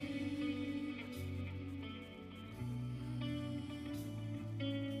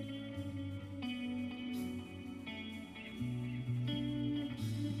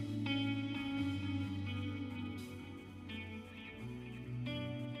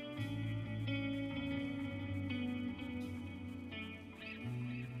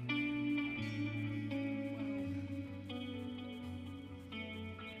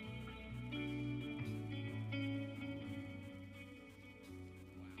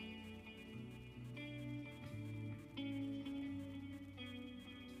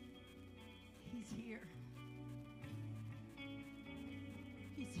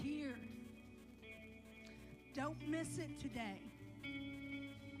Don't miss it today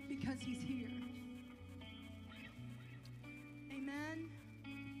because he's here. Amen.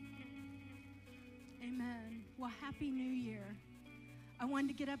 Amen. Well, Happy New Year. I wanted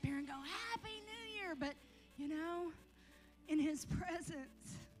to get up here and go, Happy New Year, but, you know, in his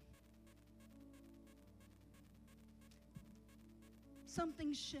presence,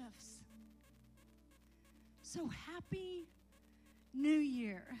 something shifts. So Happy New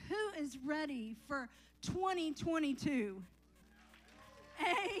Year. Who is ready for 2022?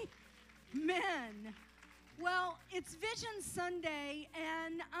 Amen. Well, it's Vision Sunday,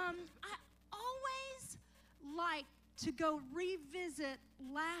 and I always like to go revisit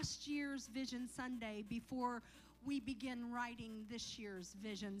last year's Vision Sunday before we begin writing this year's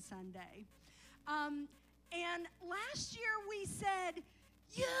Vision Sunday. And last year we said,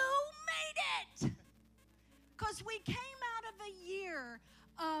 you made it! Because we came out of a year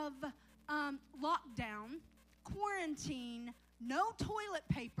of lockdown, quarantine, no toilet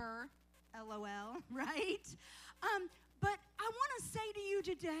paper, LOL, right? But I want to say to you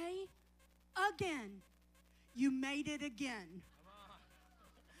today, again, you made it again.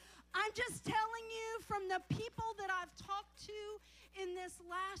 I'm just telling you, from the people that I've talked to in this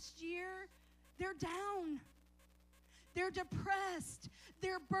last year, they're down. They're depressed.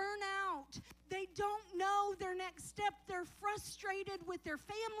 They're burnt out. They don't know their next step. They're frustrated with their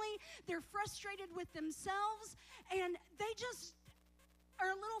family. They're frustrated with themselves. And they just are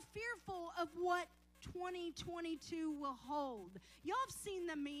a little fearful of what 2022 will hold. Y'all have seen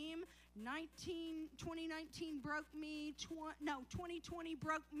the meme, 2019 broke me, 2020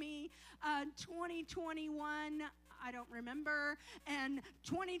 broke me, 2021, I don't remember, and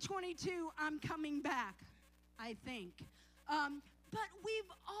 2022, I'm coming back, I think. But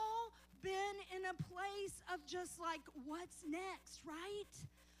we've all been in a place of just like, what's next, right?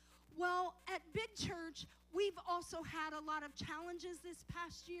 Well, at Big Church, we've also had a lot of challenges this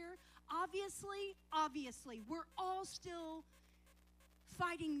past year. Obviously, we're all still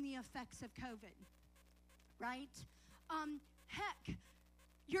fighting the effects of COVID, right? Heck,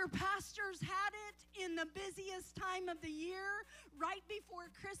 your pastors had it in the busiest time of the year, right before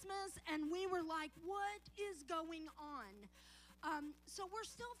Christmas, and we were like, what is going on? So we're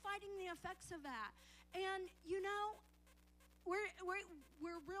still fighting the effects of that. And, you know, we're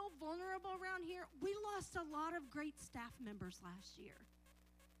real vulnerable around here. We lost a lot of great staff members last year.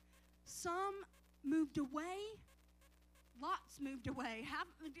 Some moved away. Lots moved away.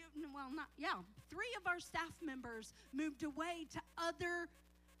 3 of our staff members moved away to other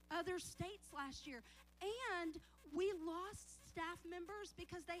states last year. And we lost staff members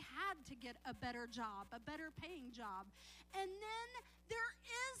because they had to get a better job, a better paying job. And then there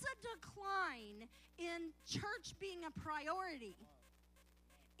is a decline in church being a priority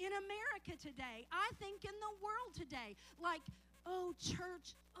in America today. I think in the world today. Like, oh,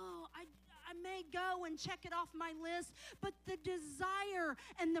 church, I may go and check it off my list, but the desire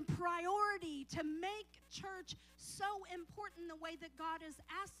and the priority to make church so important the way that God has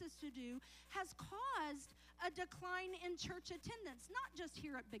asked us to do has caused a decline in church attendance. Not just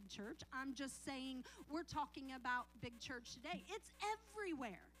here at Big Church. I'm just saying we're talking about Big Church today. It's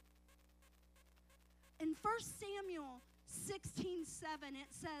everywhere. In 1 Samuel 16:7, it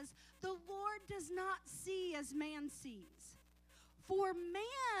says, the Lord does not see as man sees. For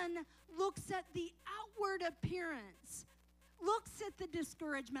man looks at the outward appearance, looks at the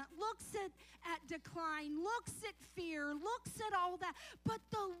discouragement, looks at decline, looks at fear, looks at all that. But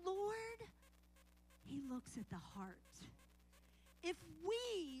the Lord, he looks at the heart. If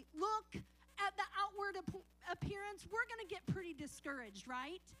we look at the outward appearance, we're going to get pretty discouraged,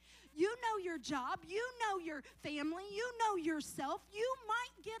 right? You know your job, you know your family, you know yourself. You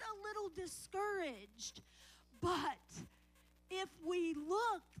might get a little discouraged. But if we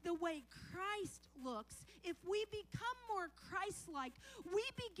look the way Christ looks, if we become more Christ-like, we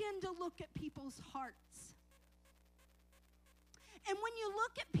begin to look at people's hearts. And when you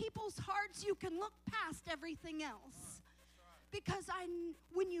look at people's hearts, you can look past everything else. Because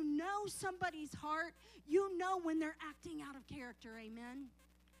when you know somebody's heart, you know when they're acting out of character, amen?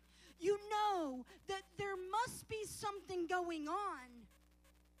 You know that there must be something going on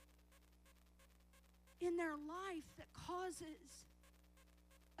in their life that causes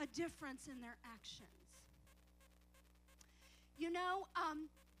a difference in their actions. You know,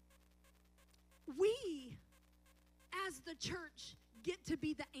 we, as the church, get to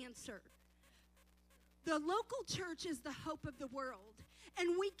be the answer. The local church is the hope of the world.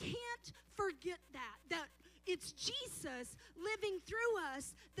 And we can't forget that it's Jesus living through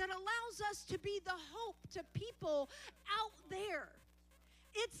us that allows us to be the hope to people out there.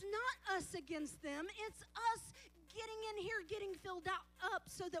 It's not us against them. It's us getting in here, getting filled up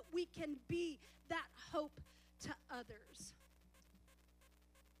so that we can be that hope to others.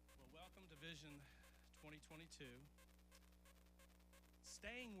 Well, welcome to Vision 2022.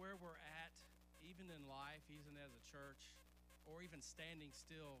 Staying where we're at, even in life, even as a church, or even standing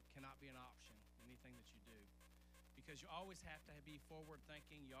still cannot be an option in anything that you do. Because you always have to be forward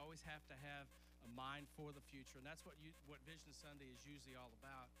thinking. You always have to have a mind for the future. And that's what Vision Sunday is usually all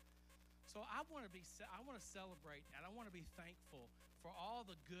about. So I want to celebrate, and I want to be thankful for all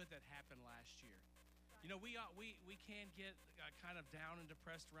the good that happened last year. You know, we can get kind of down and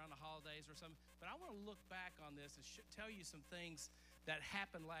depressed around the holidays or something, but I want to look back on this and tell you some things that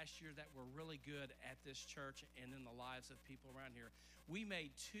happened last year that were really good at this church and in the lives of people around here. We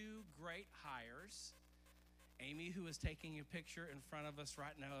made 2 great hires. Amy, who is taking a picture in front of us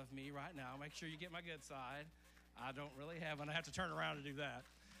right now of me right now. Make sure you get my good side. I don't really have one. I have to turn around to do that.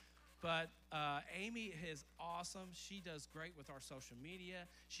 But Amy is awesome. She does great with our social media.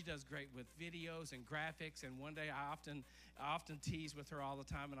 She does great with videos and graphics. And one day I often tease with her all the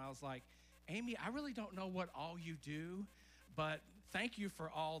time. And I was like, Amy, I really don't know what all you do, but thank you for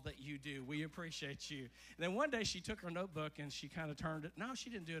all that you do. We appreciate you. And then one day she took her notebook and she kind of turned it. No, she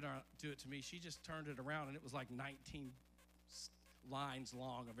didn't do it to me. She just turned it around, and it was like 19 lines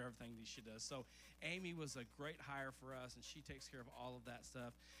long of everything that she does. So Amy was a great hire for us, and she takes care of all of that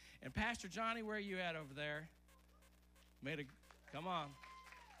stuff. And Pastor Johnny, where are you at over there? Come on.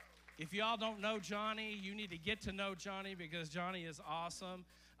 If y'all don't know Johnny, you need to get to know Johnny, because Johnny is awesome.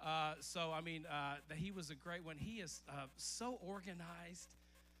 He was a great one. He is so organized.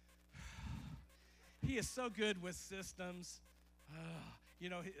 He is so good with systems.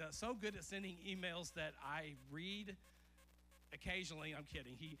 So good at sending emails that I read occasionally. I'm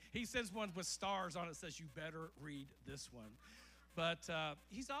kidding. He sends one with stars on it that says, you better read this one. But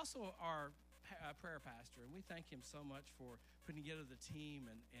he's also our prayer pastor, and we thank him so much for putting together the team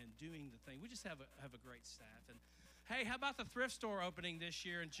and doing the thing. We just have a great staff. And hey, how about the thrift store opening this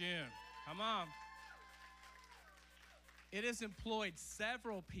year in June? Come on. It has employed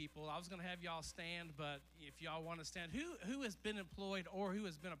several people. I was going to have y'all stand, but if y'all want to stand, who has been employed or who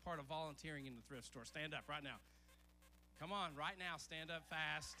has been a part of volunteering in the thrift store? Stand up right now. Come on, right now, stand up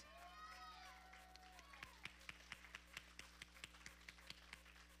fast.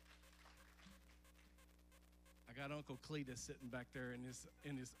 I got Uncle Cletus sitting back there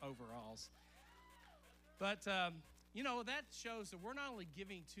in his overalls. But that shows that we're not only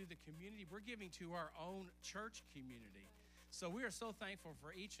giving to the community, we're giving to our own church community. So we are so thankful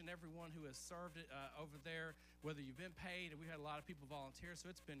for each and every one who has served over there, whether you've been paid, and we had a lot of people volunteer, so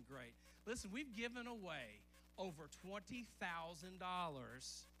it's been great. Listen, we've given away over $20,000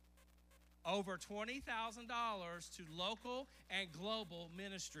 to local and global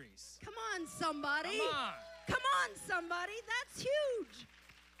ministries. Come on, somebody. Come on, somebody. That's huge.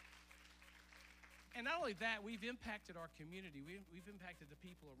 And not only that, we've impacted our community. We've impacted the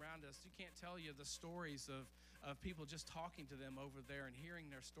people around us. You can't tell you the stories of people just talking to them over there and hearing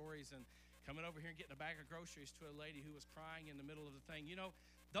their stories, and coming over here and getting a bag of groceries to a lady who was crying in the middle of the thing.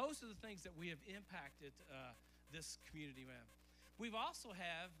 Those are the things that we have impacted this community with. We've also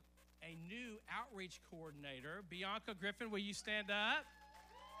have a new outreach coordinator, Bianca Griffin. Will you stand up?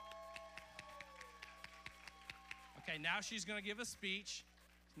 Okay, now she's going to give a speech.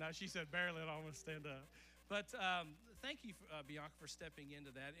 Now she said barely, I don't want to stand up. But thank you, Bianca, for stepping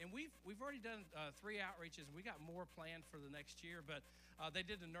into that. And we've already done 3 outreaches. We got more planned for the next year. But they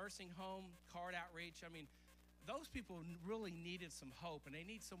did a nursing home card outreach. I mean, those people really needed some hope, and they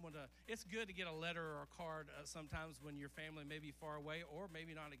need someone to. It's good to get a letter or a card sometimes when your family may be far away or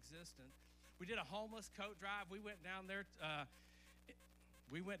maybe non-existent. We did a homeless coat drive. We went down there. And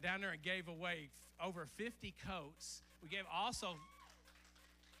gave away over 50 coats. We gave also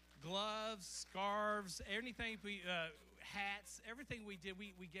gloves, scarves, anything hats, everything we did,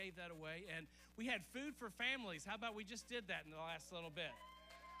 we gave that away. And we had food for families. How about we just did that in the last little bit?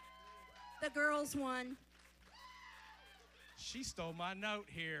 The girls won. She stole my note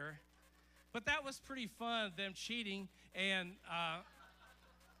here. But that was pretty fun, them cheating. And I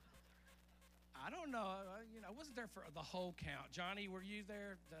don't know, I wasn't there for the whole count. Johnny, were you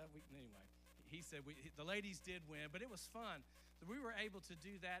there? Anyway, he said the ladies did win, but it was fun. So we were able to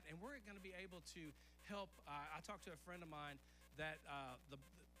do that, and we're going to be able to help. I talked to a friend of mine that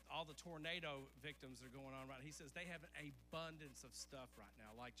all the tornado victims that are going on right now. He says they have an abundance of stuff right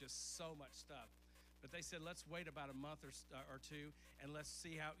now, like just so much stuff. But they said, let's wait about a month or 2, and let's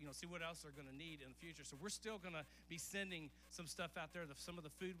see see what else they're going to need in the future. So we're still going to be sending some stuff out there, some of the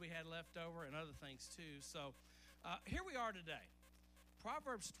food we had left over and other things too. So here we are today.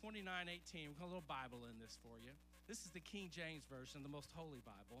 Proverbs 29:18. We've got a little Bible in this for you. This is the King James Version, the most holy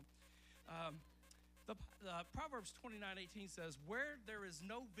Bible. The Proverbs 29:18 says, "Where there is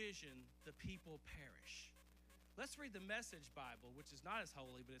no vision, the people perish." Let's read the Message Bible, which is not as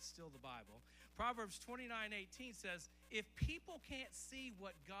holy, but it's still the Bible. Proverbs 29:18 says, "If people can't see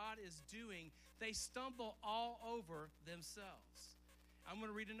what God is doing, they stumble all over themselves." I'm going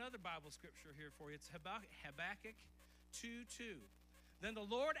to read another Bible scripture here for you. It's Habakkuk 2:2. "Then the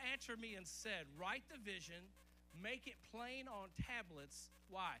Lord answered me and said, write the vision, make it plain on tablets."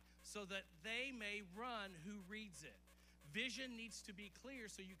 Why? "So that they may run who reads it." Vision needs to be clear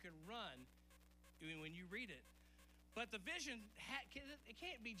so you can run when you read it. But the vision, it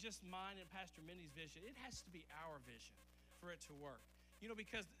can't be just mine and Pastor Mindy's vision. It has to be our vision for it to work.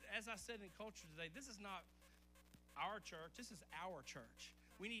 Because as I said in culture today, this is not our church. This is our church.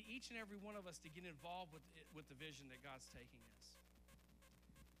 We need each and every one of us to get involved with the vision that God's taking us.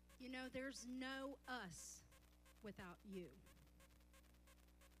 There's no us without you.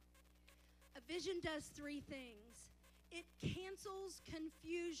 A vision does three things. It cancels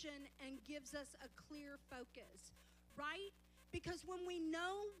confusion and gives us a clear focus, right? Because when we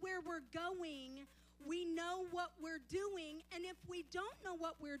know where we're going, we know what we're doing. And if we don't know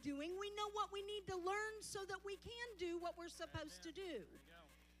what we're doing, we know what we need to learn so that we can do what we're supposed to do. There you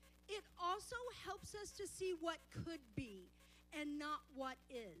go. It also helps us to see what could be and not what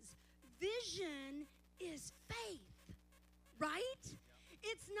is. Vision is faith, right?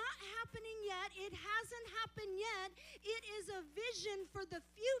 It's not happening yet. It hasn't happened yet. It is a vision for the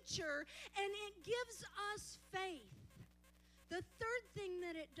future, and it gives us faith. The third thing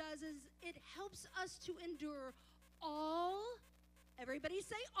that it does is it helps us to endure all, everybody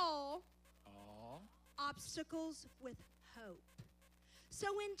say all obstacles with hope.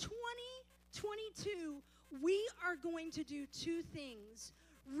 So in 2022, we are going to do two things: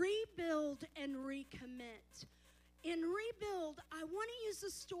 rebuild and recommit. In rebuild, I want to use the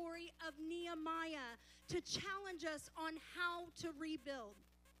story of Nehemiah to challenge us on how to rebuild.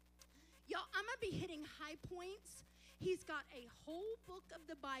 Y'all, I'm going to be hitting high points. He's got a whole book of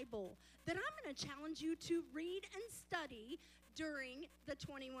the Bible that I'm going to challenge you to read and study during the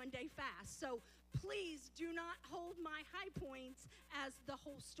 21-day fast. So please do not hold my high points as the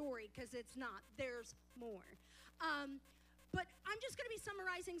whole story, because it's not. There's more. But I'm just going to be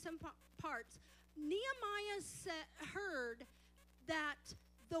summarizing some parts. Nehemiah heard that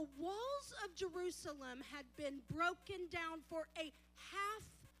the walls of Jerusalem had been broken down for a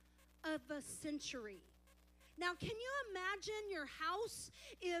half of a century. Now, can you imagine your house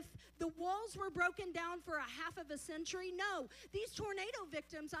if the walls were broken down for a half of a century? No. These tornado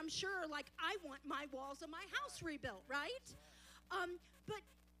victims, I'm sure, are like, I want my walls of my house rebuilt, right? But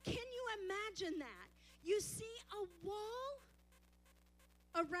can you imagine that? You see a wall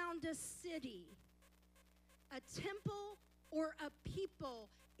around a city, a temple, or a people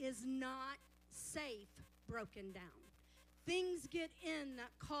is not safe broken down. Things get in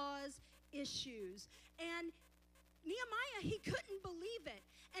that cause issues. And Nehemiah, he couldn't believe it.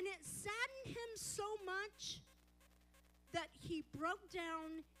 And it saddened him so much that he broke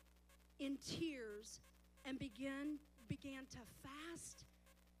down in tears and began to fast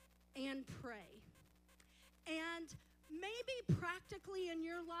and pray. And maybe practically in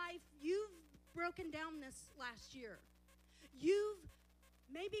your life, you've broken down this last year. You've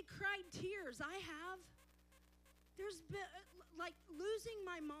maybe cried tears. I have. There's been, like, losing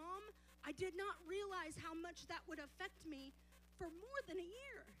my mom, I did not realize how much that would affect me for more than a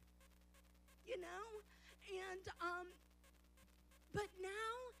year. And, but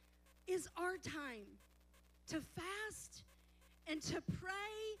now is our time to fast and to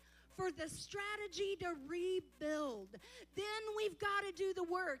pray for the strategy to rebuild. Then we've got to do the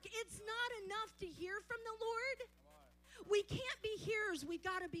work. It's not enough to hear from the Lord. We can't be hearers. We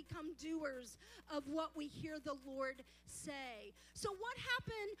got to become doers of what we hear the Lord say. So what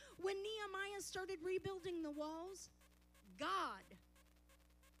happened when Nehemiah started rebuilding the walls? God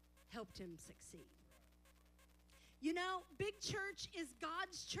helped him succeed. Big Church is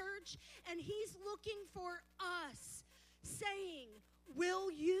God's church, and he's looking for us, saying,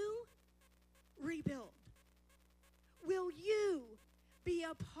 will you rebuild? Will you be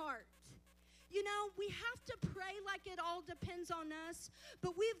a part? We have to pray like it all depends on us,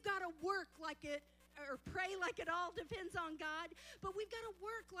 but we've got to work like it, or pray like it all depends on God, but we've got to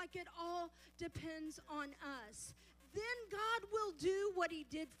work like it all depends on us. Then God will do what he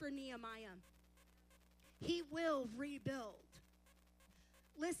did for Nehemiah. He will rebuild.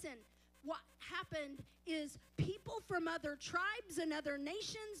 Listen, what happened is people from other tribes and other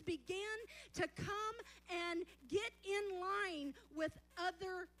nations began to come and get in line with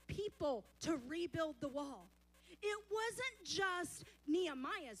other people to rebuild the wall. It wasn't just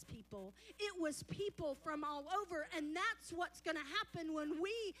Nehemiah's people. It was people from all over. And that's what's going to happen when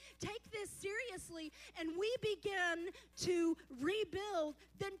we take this seriously and we begin to rebuild.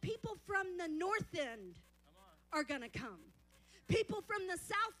 Then people from the north end are going to come. People from the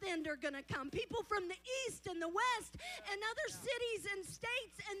south end are going to come. People from the east and the west and other cities and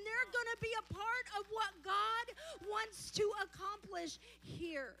states. And they're going to be a part of what God wants to accomplish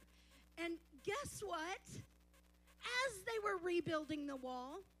here. And guess what? As they were rebuilding the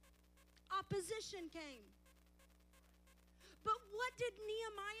wall, opposition came. But what did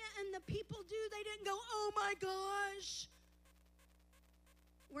Nehemiah and the people do? They didn't go, oh my gosh,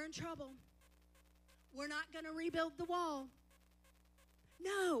 we're in trouble. We're not going to rebuild the wall.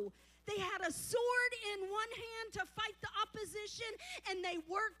 No, they had a sword in one hand to fight the opposition, and they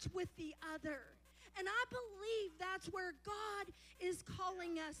worked with the other. And I believe that's where God is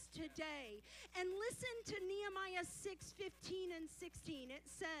calling us today. And listen to Nehemiah 6:15 and 16. It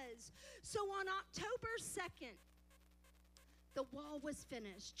says, so on October 2nd, the wall was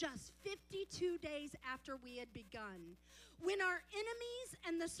finished, just 52 days after we had begun. When our enemies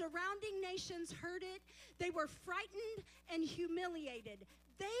and the surrounding nations heard it, they were frightened and humiliated.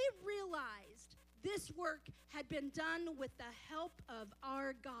 They realized this work had been done with the help of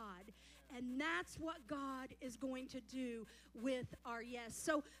our God. And that's what God is going to do with our yes.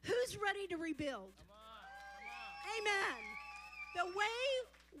 So who's ready to rebuild? Come on. Amen. The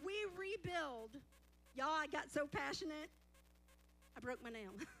way we rebuild, y'all, I got so passionate, I broke my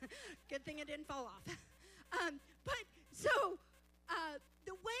nail. Good thing it didn't fall off.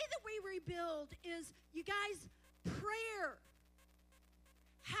 The way that we rebuild is, you guys, prayer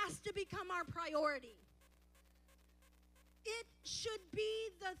has to become our priority. It should be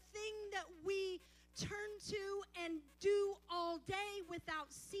the thing that we turn to and do all day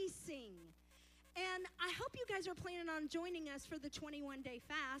without ceasing. And I hope you guys are planning on joining us for the 21-day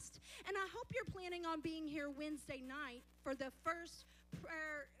fast. And I hope you're planning on being here Wednesday night for the first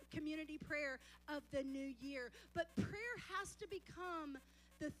community prayer of the new year. But prayer has to become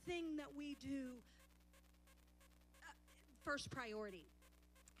the thing that we do first priority.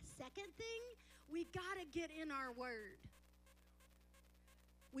 Second thing, we got to get in our word.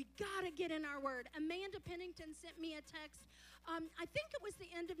 We got to get in our word. Amanda Pennington sent me a text. I think it was the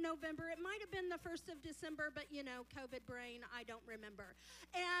end of November. It might have been the 1st of December, but, you know, COVID brain, I don't remember.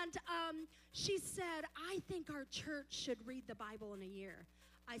 And she said, I think our church should read the Bible in a year.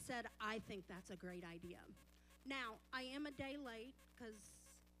 I said, I think that's a great idea. Now, I am a day late because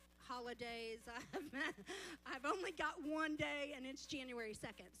holidays, I've only got one day, and it's January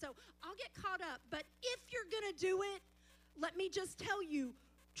 2nd. So I'll get caught up. But if you're going to do it, let me just tell you,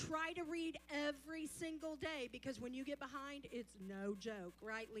 try to read every single day, because when you get behind, it's no joke,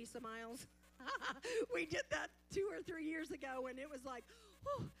 right, Lisa Miles? We did that 2 or 3 years ago, and it was like,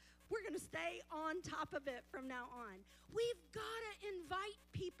 whew, we're going to stay on top of it from now on. We've got to invite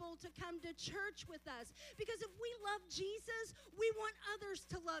people to come to church with us, because if we love Jesus, we want others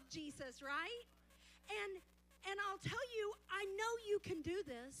to love Jesus, right? And I'll tell you, I know you can do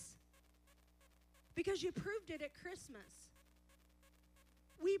this because you proved it at Christmas.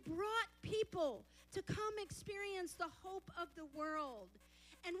 We brought people to come experience the hope of the world.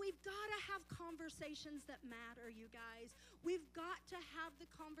 And we've got to have conversations that matter, you guys. We've got to have the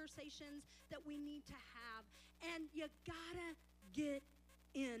conversations that we need to have. And you got to get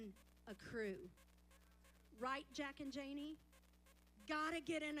in a crew. Right, Jack and Janie? Got to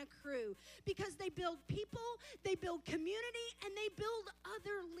get in a crew. Because they build people, they build community, and they build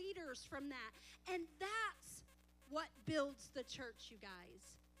other leaders from that. And that's what builds the church, you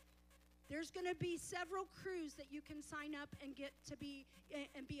guys. There's going to be several crews that you can sign up and get to be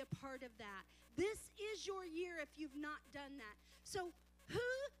and be a part of that. This is your year if you've not done that. So who,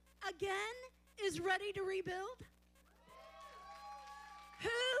 again, is ready to rebuild?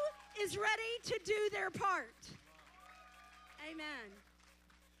 Who is ready to do their part? Amen.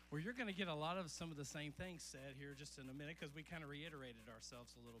 Well, you're going to get a lot of some of the same things said here just in a minute, because we kind of reiterated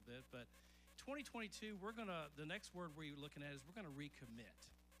ourselves a little bit. But 2022, the next word we're looking at is we're going to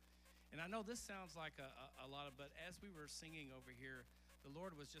recommit. And I know this sounds like a lot of, but as we were singing over here, the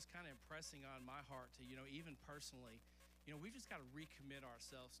Lord was just kind of impressing on my heart to, even personally, we've just got to recommit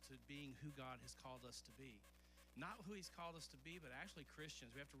ourselves to being who God has called us to be. Not who he's called us to be, but actually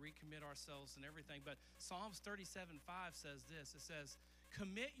Christians. We have to recommit ourselves and everything. But Psalms 37:5 says this. It says,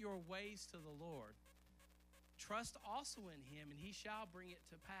 commit your ways to the Lord. Trust also in him, and he shall bring it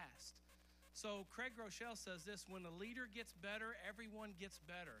to pass. So Craig Rochelle says this: when a leader gets better, everyone gets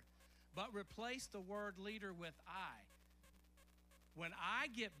better. But replace the word leader with I. When I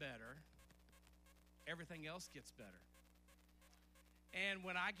get better, everything else gets better. And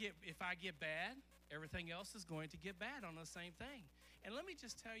if I get bad, everything else is going to get bad on the same thing. And let me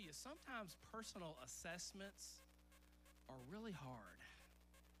just tell you, sometimes personal assessments are really hard.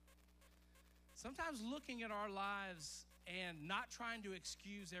 Sometimes looking at our lives and not trying to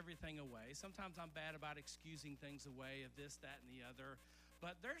excuse everything away. Sometimes I'm bad about excusing things away of this, that, and the other.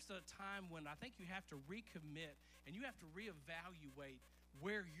 But there's a time when I think you have to recommit and you have to reevaluate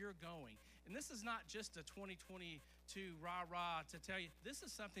where you're going. And this is not just a 2022 rah-rah to tell you. This is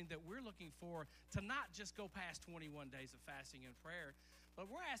something that we're looking for to not just go past 21 days of fasting and prayer, but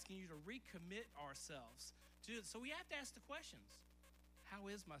we're asking you to recommit ourselves to it. So we have to ask the questions. How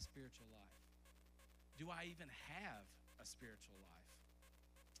is my spiritual life? Do I even have a spiritual life?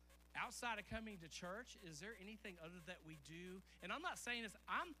 Outside of coming to church, is there anything other that we do? And I'm not saying this,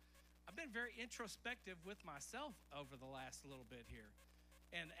 I've been very introspective with myself over the last little bit here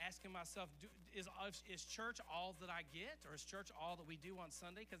and asking myself, is church all that I get, or is church all that we do on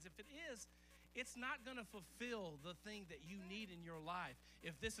Sunday? Because if it is, it's not going to fulfill the thing that you need in your life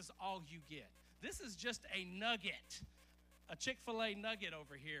if this is all you get. This is just a nugget, a Chick-fil-A nugget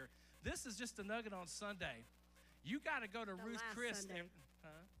over here. This is just a nugget on Sunday. You got to go to Ruth Chris.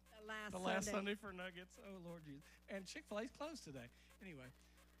 The last Sunday for nuggets. Oh, Lord Jesus. And Chick-fil-A's closed today. Anyway.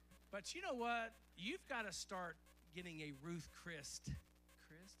 But you know what? You've got to start getting a Ruth Chris,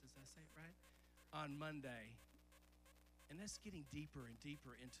 does I say it right? On Monday. And that's getting deeper and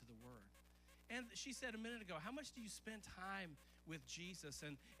deeper into the Word. And she said a minute ago, how much do you spend time with Jesus?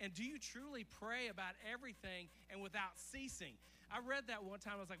 And do you truly pray about everything and without ceasing? I read that one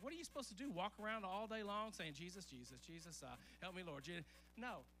time. I was like, what are you supposed to do? Walk around all day long saying, Jesus, Jesus, Jesus, help me, Lord.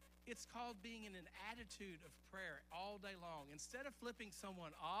 No. It's called being in an attitude of prayer all day long. Instead of flipping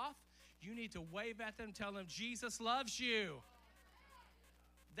someone off, you need to wave at them, tell them Jesus loves you.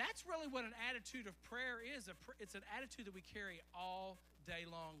 That's really what an attitude of prayer is. It's an attitude that we carry all day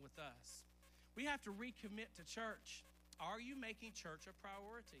long with us. We have to recommit to church. Are you making church a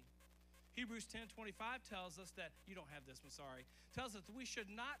priority? Hebrews 10:25 tells us that, you don't have this, I'm sorry, tells us that we should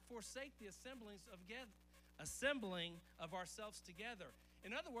not forsake the assembling of ourselves together.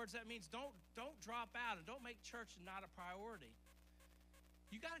 In other words, that means don't drop out and don't make church not a priority.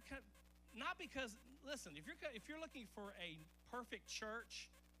 You got to not because, listen, if you're looking for a perfect church,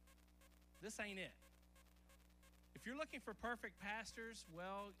 this ain't it. If you're looking for perfect pastors,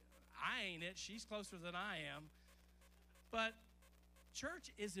 well, I ain't it. She's closer than I am. But church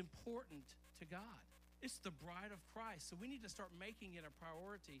is important to God. It's the bride of Christ. So we need to start making it a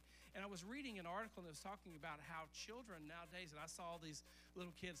priority. And I was reading an article that was talking about how children nowadays, and I saw all these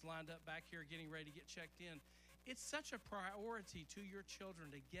little kids lined up back here getting ready to get checked in. It's such a priority to your children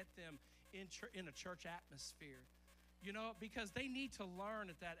to get them in a church atmosphere. You know, because they need to learn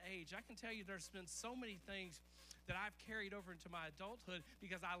at that age. I can tell you there's been so many things that I've carried over into my adulthood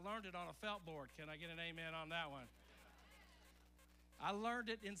because I learned it on a felt board. Can I get an amen on that one? I learned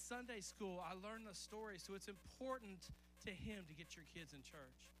it in Sunday school. I learned the story. So it's important to him to get your kids in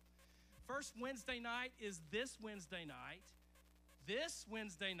church. First Wednesday night is this Wednesday night. This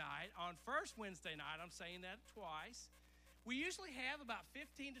Wednesday night, on first Wednesday night, I'm saying that twice, we usually have about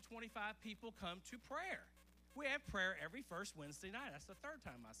 15 to 25 people come to prayer. We have prayer every first Wednesday night. That's the third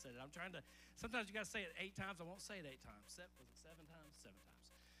time I said it. Sometimes you got to say it 8 times. I won't say it 8 times. Was it 7 times? 7 times.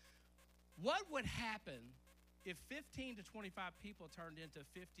 What would happen if 15 to 25 people turned into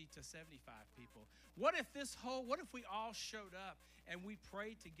 50 to 75 people? What if we all showed up and we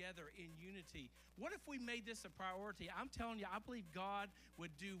prayed together in unity? What if we made this a priority? I'm telling you, I believe God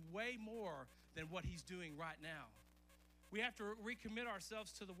would do way more than what he's doing right now. We have to recommit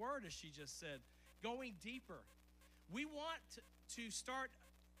ourselves to the Word, as she just said, going deeper. We want to start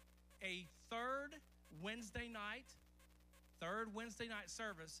a third Wednesday night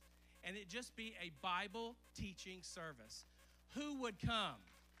service, and it just be a Bible teaching service. Who would come?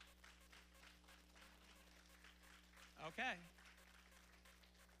 Okay.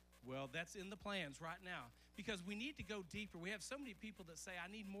 Well, that's in the plans right now because we need to go deeper. We have so many people that say,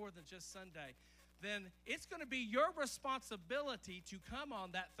 I need more than just Sunday. Then it's going to be your responsibility to come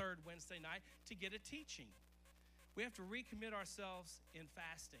on that third Wednesday night to get a teaching. We have to recommit ourselves in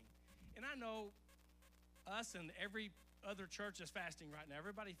fasting. And I know us and every other church is fasting right now.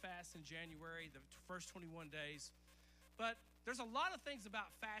 Everybody fasts in January, the first 21 days. But there's a lot of things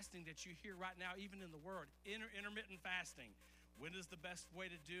about fasting that you hear right now, even in the Word. Intermittent fasting. When is the best way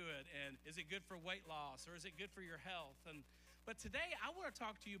to do it? And is it good for weight loss? Or is it good for your health? And But today, I want to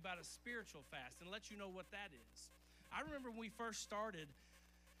talk to you about a spiritual fast and let you know what that is. I remember when we first started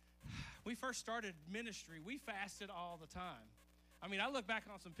ministry, we fasted all the time. I mean, I look back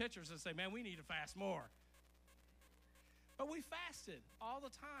on some pictures and say, man, we need to fast more. But we fasted all the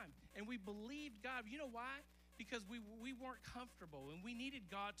time, and we believed God. You know why? Because we weren't comfortable, and we needed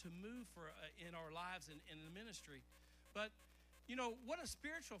God to move in our lives and in the ministry. But, you know, what a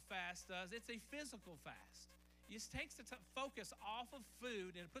spiritual fast does, it's a physical fast. It just takes the focus off of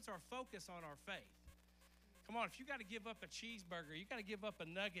food, and it puts our focus on our faith. Come on, if you got to give up a cheeseburger, you got to give up a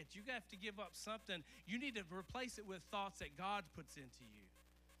nugget, you have to give up something, you need to replace it with thoughts that God puts into you.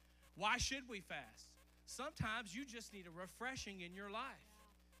 Why should we fast? Sometimes you just need a refreshing in your life.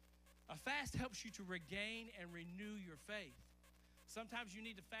 A fast helps you to regain and renew your faith. Sometimes you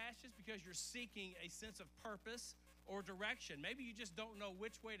need to fast just because you're seeking a sense of purpose or direction. Maybe you just don't know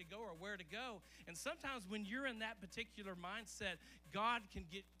which way to go or where to go. And sometimes when you're in that particular mindset, God can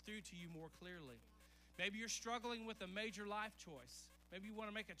get through to you more clearly. Maybe you're struggling with a major life choice. Maybe you want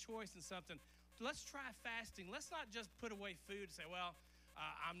to make a choice in something. Let's try fasting. Let's not just put away food and say, well,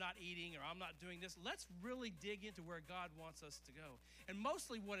 I'm not eating or I'm not doing this. Let's really dig into where God wants us to go. And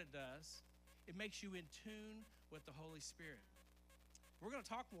mostly what it does, it makes you in tune with the Holy Spirit. We're going to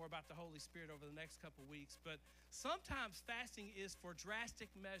talk more about the Holy Spirit over the next couple weeks, but sometimes fasting is for drastic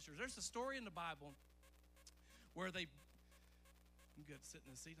measures. There's a story in the Bible where I'm good sitting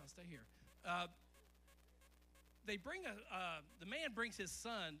in the seat, I'll stay here. The man brings his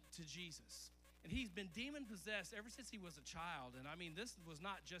son to Jesus. And he's been demon-possessed ever since he was a child. And I mean, this was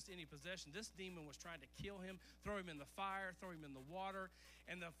not just any possession. This demon was trying to kill him, throw him in the fire, throw him in the water.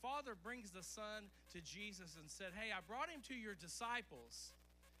 And the father brings the son to Jesus and said, hey, I brought him to your disciples,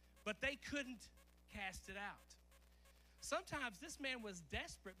 but they couldn't cast it out. Sometimes this man was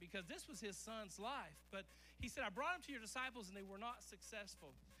desperate because this was his son's life. But he said, I brought him to your disciples, and they were not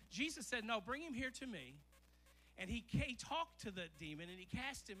successful. Jesus said, no, bring him here to me. And he talked to the demon, and he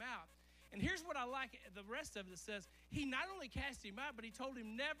cast him out. And here's what I like, the rest of it says, he not only cast him out, but he told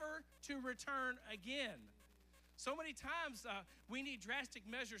him never to return again. So many times we need drastic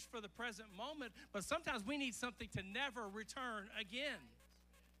measures for the present moment, but sometimes we need something to never return again.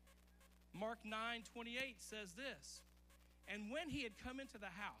 Mark 9:28 says this, and when he had come into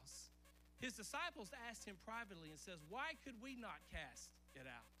the house, his disciples asked him privately and says, why could we not cast it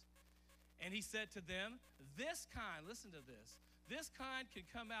out? And he said to them, this kind, listen to this kind can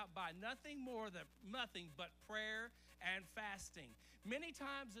come out by nothing but prayer and fasting. Many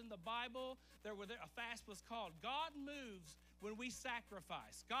times in the Bible, a fast was called. God moves when we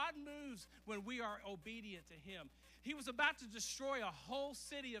sacrifice. God moves when we are obedient to him. He was about to destroy a whole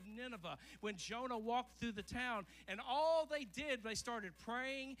city of Nineveh when Jonah walked through the town. And all they did, they started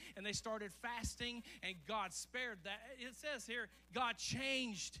praying and they started fasting, and God spared that. It says here, God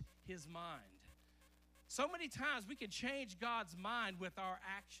changed his mind. So many times we can change God's mind with our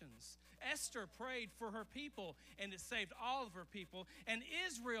actions. Esther prayed for her people, and it saved all of her people. And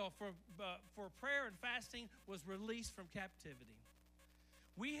Israel, for prayer and fasting, was released from captivity.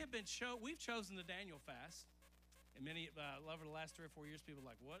 We've chosen the Daniel fast. And many, over the last 3 or 4 years, people are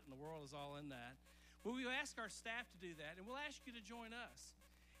like, what in the world is all in that? Well, we ask our staff to do that, and we'll ask you to join us.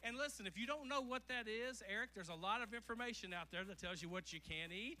 And listen, if you don't know what that is, Eric, there's a lot of information out there that tells you what you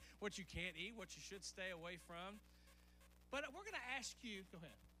can eat, what you can't eat, what you should stay away from. But we're going to ask you, go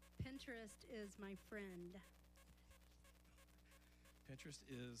ahead. Pinterest is my friend. Pinterest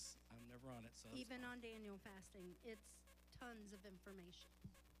is, I'm never on it. So even on Daniel fasting, it's tons of information.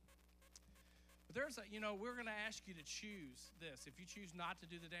 But we're going to ask you to choose this. If you choose not to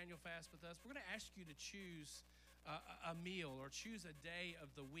do the Daniel fast with us, we're going to ask you to choose a meal, or choose a day of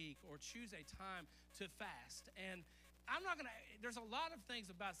the week, or choose a time to fast. And there's a lot of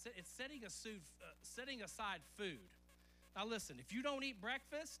things about it's setting aside food. Now listen, if you don't eat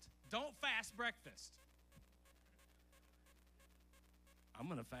breakfast, don't fast breakfast. I'm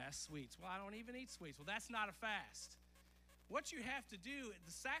going to fast sweets. Well, I don't even eat sweets. Well, that's not a fast. What you have to do,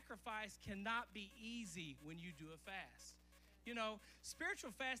 the sacrifice cannot be easy when you do a fast.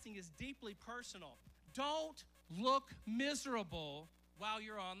 Spiritual fasting is deeply personal. Don't look miserable while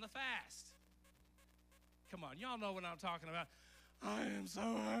you're on the fast. Come on, y'all know what I'm talking about. I am so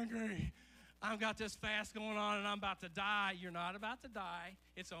hungry. I've got this fast going on and I'm about to die. You're not about to die.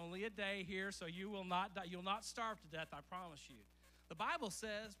 It's only a day here, so you will not die. You'll not starve to death, I promise you. The Bible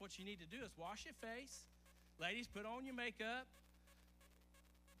says what you need to do is wash your face. Ladies, put on your makeup.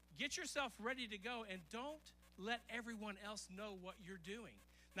 Get yourself ready to go, and don't let everyone else know what you're doing.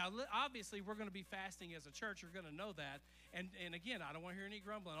 Now, obviously, we're going to be fasting as a church. You're going to know that. And again, I don't want to hear any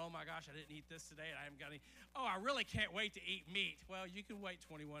grumbling. Oh, my gosh, I didn't eat this today, and I haven't got any. Oh, I really can't wait to eat meat. Well, you can wait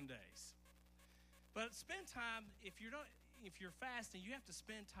 21 days. But spend time, if you're fasting, you have to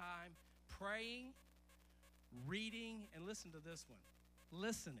spend time praying, reading, and listen to this one,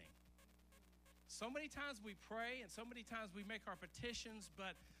 listening. So many times we pray, and so many times we make our petitions,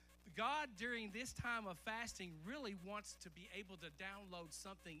 but God, during this time of fasting, really wants to be able to download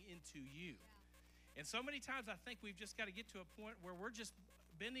something into you. And so many times I think we've just got to get to a point where we're just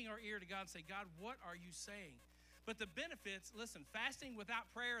bending our ear to God and say, God, what are you saying? But the benefits, listen, fasting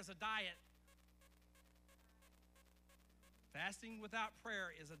without prayer is a diet. Fasting without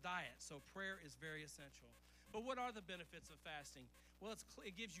prayer is a diet, so prayer is very essential. But what are the benefits of fasting? Well,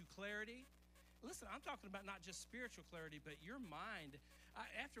 it gives you clarity. Listen, I'm talking about not just spiritual clarity, but your mind.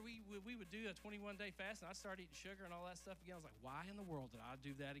 After we would do a 21-day fast, and I started eating sugar and all that stuff again, I was like, why in the world did I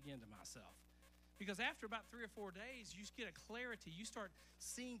do that again to myself? Because after about 3 or 4 days, you just get a clarity. You start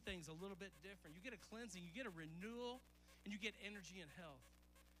seeing things a little bit different. You get a cleansing, you get a renewal, and you get energy and health.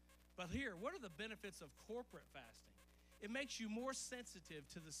 But here, what are the benefits of corporate fasting? It makes you more sensitive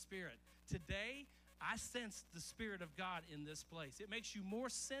to the Spirit. Today, I sense the Spirit of God in this place. It makes you more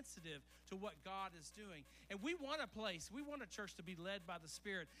sensitive to what God is doing. And we want a church to be led by the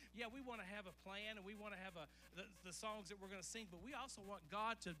Spirit. Yeah, we want to have a plan, and we want to have the songs that we're going to sing, but we also want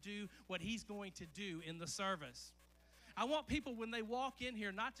God to do what He's going to do in the service. I want people, when they walk in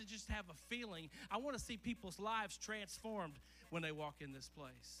here, not to just have a feeling. I want to see people's lives transformed when they walk in this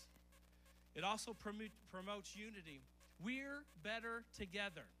place. It also promotes unity. We're better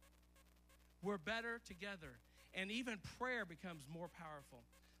together. We're better together. And even prayer becomes more powerful.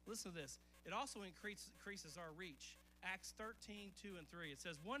 Listen to this. It also increases our reach. Acts 13, 2 and 3. It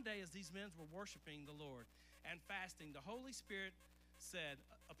says, one day as these men were worshiping the Lord and fasting, the Holy Spirit said,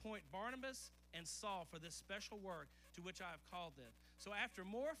 appoint Barnabas and Saul for this special work to which I have called them. So after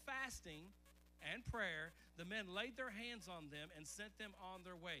more fasting and prayer, the men laid their hands on them and sent them on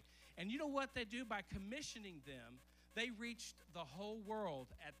their way. And you know what they do? By commissioning them, they reached the whole world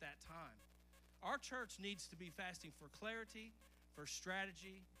at that time. Our church needs to be fasting for clarity, for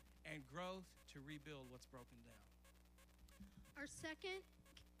strategy, and growth to rebuild what's broken down. Our second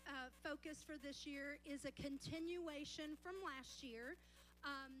focus for this year is a continuation from last year.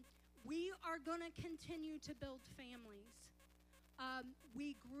 We are going to continue to build families.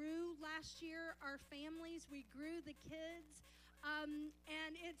 We grew last year our families. We grew the kids.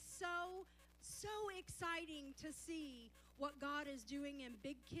 And it's so exciting to see what God is doing in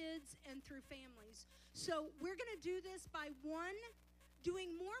big kids and through families. So we're going to do this by doing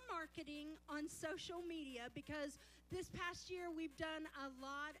more marketing on social media, because this past year we've done a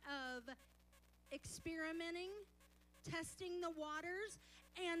lot of experimenting, testing the waters,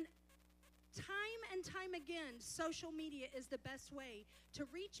 and time again, social media is the best way to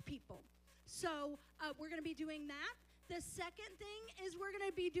reach people. So we're going to be doing that. The second thing is we're going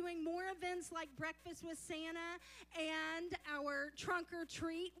to be doing more events like Breakfast with Santa and our Trunk or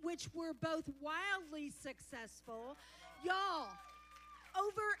Treat, which were both wildly successful. Y'all,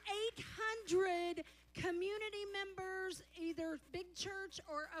 over 800 community members, either big church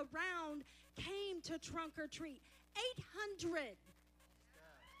or around, came to Trunk or Treat. 800.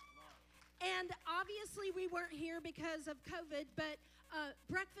 And obviously we weren't here because of COVID, but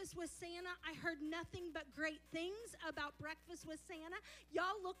Breakfast with Santa, I heard nothing but great things about Breakfast with Santa.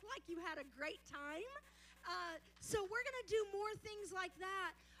 Y'all look like you had a great time. So we're going to do more things like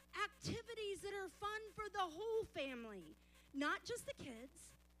that, activities that are fun for the whole family, not just the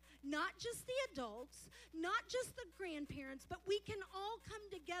kids, not just the adults, not just the grandparents, but we can all come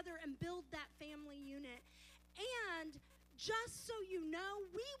together and build that family unit. And just so you know,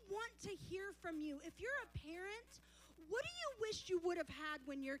 we want to hear from you. If you're a parent, what do you wish you would have had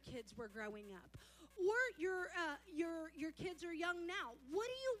when your kids were growing up? Or your kids are young now. What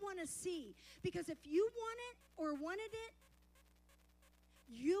do you want to see? Because if you want it or wanted it,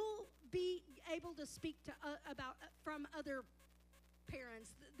 you'll be able to speak to from other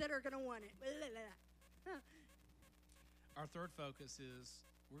parents that are going to want it. Our third focus is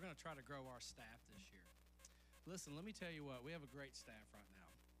we're going to try to grow our staff this year. Listen, let me tell you what, we have a great staff right now.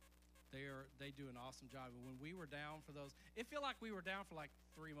 They do an awesome job. And when we were down for those, it felt like we were down for like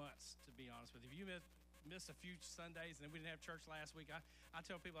 3 months, to be honest with you. If you missed a few Sundays and then we didn't have church last week, I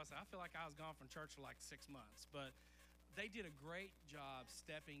tell people, I feel like I was gone from church for like 6 months. But they did a great job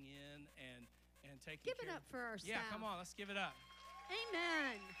stepping in and taking care. Give it up for our staff. Yeah, come on, let's give it up.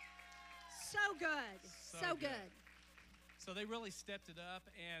 Amen. So good. So good. So they really stepped it up.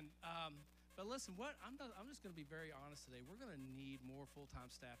 And But listen, I'm just going to be very honest today. We're going to need more full-time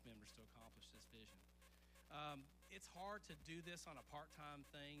staff members to accomplish this vision. It's hard to do this on a part-time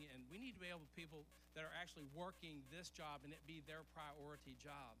thing, and we need to be able to people that are actually working this job and it be their priority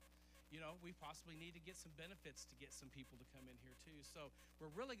job. You know, we possibly need to get some benefits to get some people to come in here too. So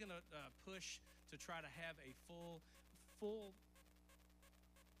we're really going to push to try to have a full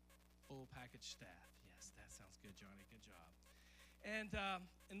package staff. Yes, that sounds good, Johnny. Good job.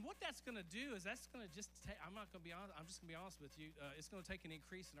 And what that's going to do is that's going to just take. I'm just going to be honest with you. It's going to take an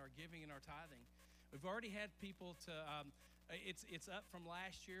increase in our giving and our tithing. We've already had people to. It's up from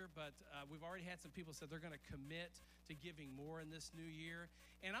last year, but we've already had some people say they're going to commit to giving more in this new year.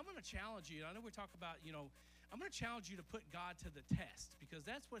 And I'm going to challenge you. I know we talk about, I'm going to challenge you to put God to the test, because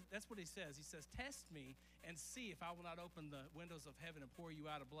that's what he says. He says, test me and see if I will not open the windows of heaven and pour you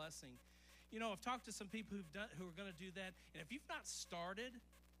out a blessing. I've talked to some people who are going to do that. And if you've not started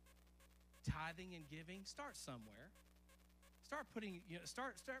tithing and giving, start somewhere. Start putting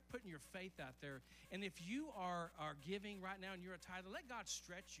your faith out there. And if you are giving right now and you're a tither, let God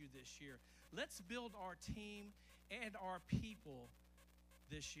stretch you this year. Let's build our team and our people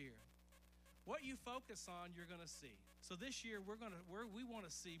this year. What you focus on, you're going to see. So this year, we want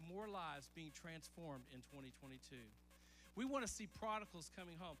to see more lives being transformed in 2022. We want to see prodigals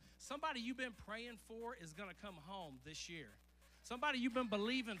coming home. Somebody you've been praying for is going to come home this year. Somebody you've been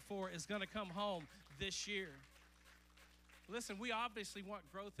believing for is going to come home this year. Listen, we obviously want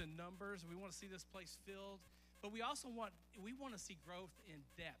growth in numbers. We want to see this place filled. But we also want to see growth in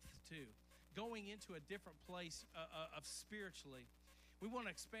depth too, going into a different place of spiritually. We want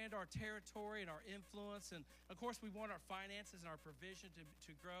to expand our territory and our influence. And, of course, we want our finances and our provision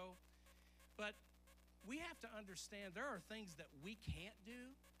to grow. But we have to understand there are things that we can't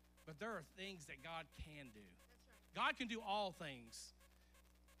do, but there are things that God can do. That's right. God can do all things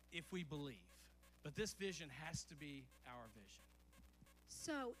if we believe. But this vision has to be our vision.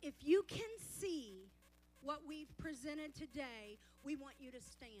 So if you can see what we've presented today, we want you to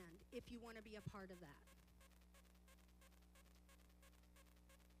stand if you want to be a part of that.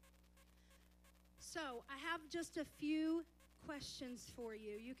 So I have just a few questions for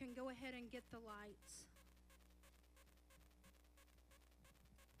you. You can go ahead and get the lights.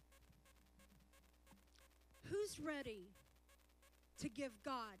 Who's ready to give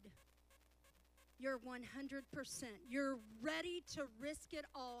God your 100%? You're ready to risk it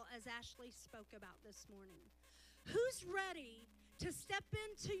all, as Ashley spoke about this morning. Who's ready to step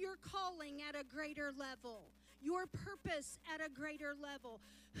into your calling at a greater level, your purpose at a greater level?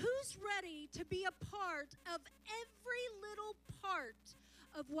 Who's ready to be a part of every little part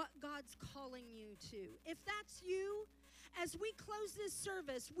of what God's calling you to? If that's you, as we close this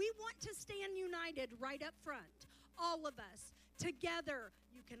service, we want to stand united right up front, all of us, together.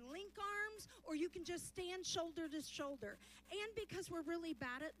 You can link arms or you can just stand shoulder to shoulder. And because we're really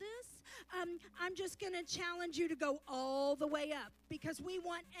bad at this, I'm just going to challenge you to go all the way up, because we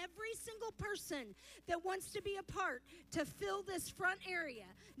want every single person that wants to be a part to fill this front area.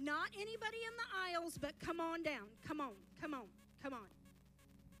 Not anybody in the aisles, but come on down. Come on, come on, come on.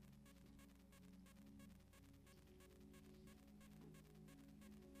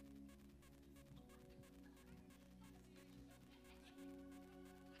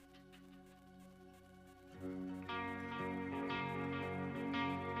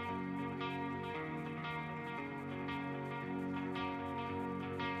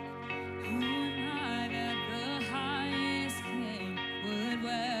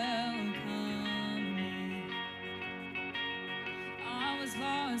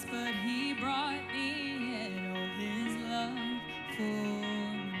 But he brought me